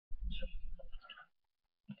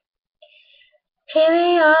Here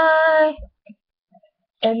we are,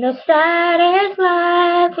 in the saddest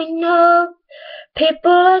life we know.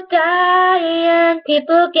 People are dying,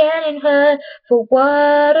 people getting hurt, for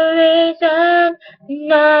what a reason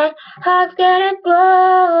not. Hearts getting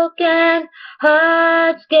broken,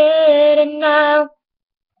 hearts getting out.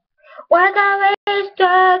 Why can't we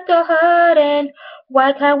stop the hurting?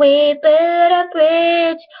 Why can't we build a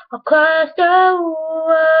bridge across the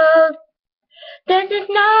world? This is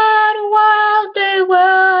not what the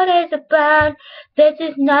world is about. This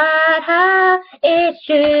is not how it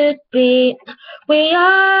should be. We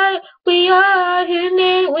are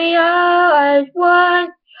human, we are as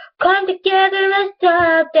one. Come together and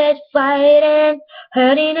stop this fighting,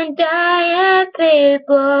 hurting and dying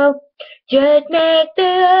people. Just make the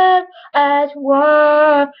earth as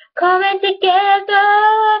one. Coming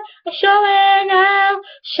together, showing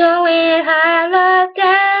how love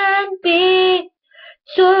can be.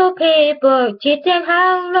 So people, teach them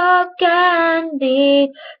how love can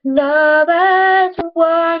be. Love as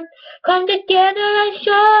one. Come together and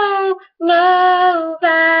show love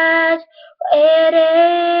as it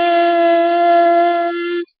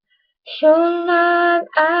is. Show love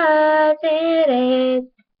as it is.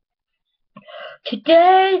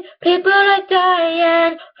 Today, people are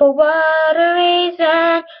dying, for what a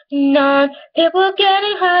reason not. People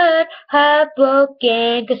getting hurt,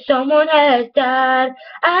 heartbroken, 'cause someone has died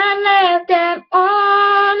and left them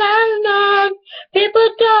all alone. People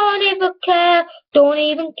don't even care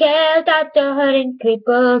that they're hurting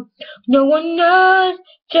people. No one knows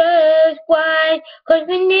just why, 'cause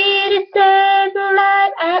we need to save the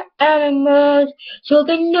life and animals, so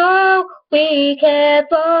they know we care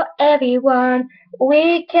for everyone.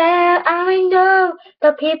 We care and we know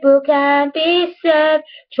that people can be saved,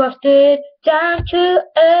 trusted down to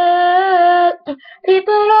earth.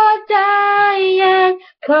 People are dying,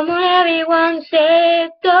 come on everyone,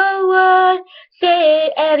 save the world,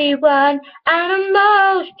 save everyone,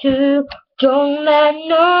 animals too. Don't let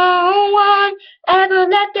no one ever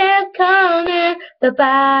let them come in, the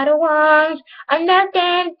bad ones, and let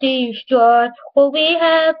them destroy what we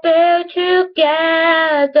have built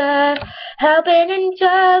together, helping each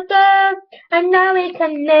other, and now we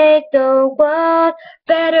can make the world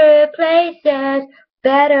better places,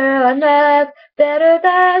 better on earth, better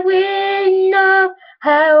that we know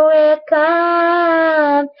how it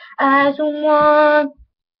comes as one.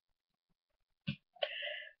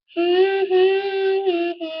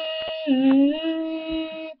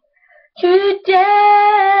 Today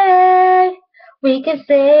we can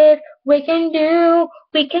save, we can do,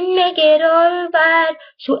 we can make it alright,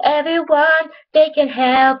 so everyone they can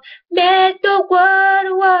help make the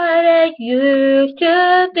world what it used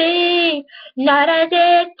to be. Not as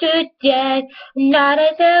it today, not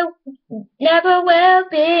as it never will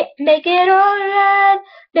be. Make it alright,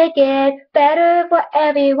 make it better for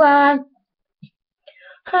everyone.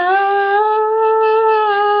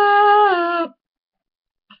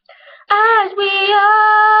 As we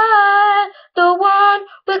are the one,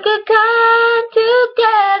 we could come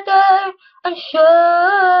together and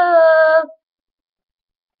show.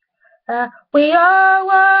 We are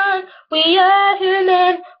one, we are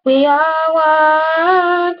human, we are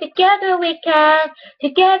one. Together we can,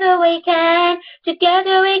 together we can,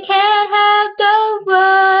 together we can have the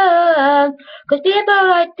world. 'Cause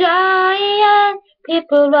people are dying,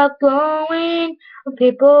 people are going,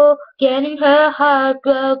 people getting her heart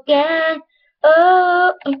broken.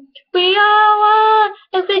 Oh, we are one.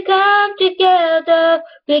 If we come together,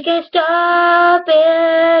 we can stop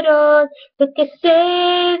it all. We can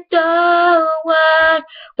save the world.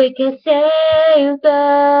 We can save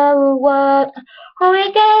the world. Oh,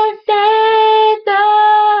 we can save the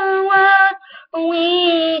world.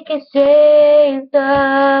 We can save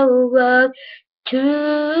the world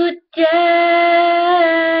today.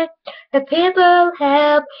 If people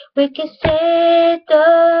help, we can save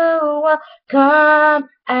the world. Come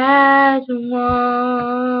as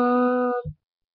one.